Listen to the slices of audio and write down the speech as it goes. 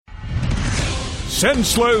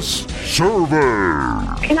Senseless Survey.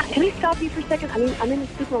 Can I stop you for a second? I'm in the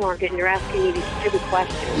supermarket and you're asking me these stupid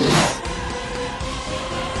questions.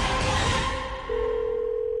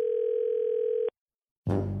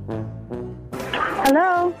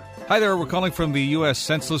 Hello? Hi there, we're calling from the U.S.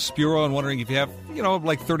 Senseless Bureau and wondering if you have,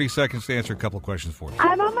 like 30 seconds to answer a couple of questions for us.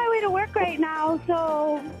 I'm on my way to work right now,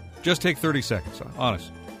 so... Just take 30 seconds,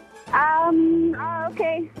 honest.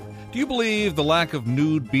 Okay. Do you believe the lack of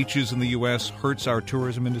nude beaches in the U.S. hurts our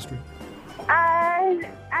tourism industry?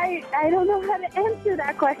 I don't know how to answer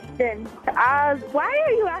that question. Why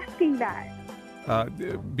are you asking that?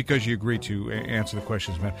 Because you agreed to answer the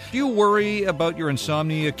questions, man. Do you worry about your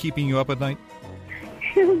insomnia keeping you up at night?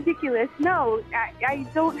 Ridiculous. No, I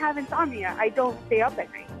don't have insomnia. I don't stay up at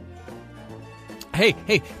night.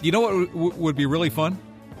 Hey, you know what would be really fun?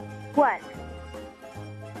 What?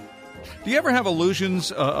 Do you ever have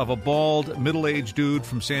illusions of a bald, middle-aged dude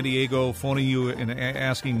from San Diego phoning you and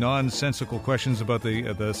asking nonsensical questions about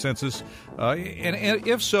the census? And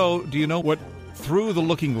if so, do you know what through the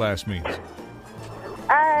looking glass means?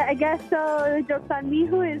 I guess so. The joke's on me.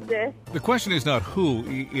 Who is this? The question is not who,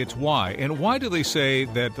 it's why. And why do they say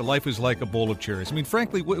that life is like a bowl of cherries? I mean,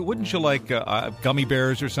 frankly, wouldn't you like gummy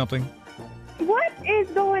bears or something? What is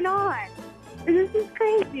going on? This is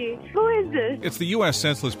crazy. Who is this? It's the U.S.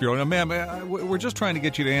 Senseless Bureau. Now, ma'am, we're just trying to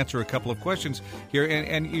get you to answer a couple of questions here,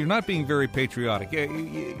 and you're not being very patriotic.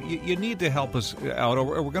 You need to help us out,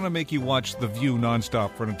 or we're going to make you watch The View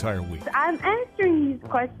nonstop for an entire week. I'm answering these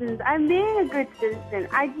questions. I'm being a good citizen.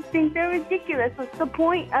 I just think they're ridiculous. What's the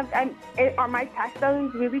point of... are my tax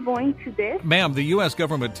dollars really going to this? Ma'am, the U.S.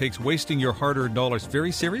 government takes wasting your hard-earned dollars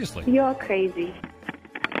very seriously. You're crazy.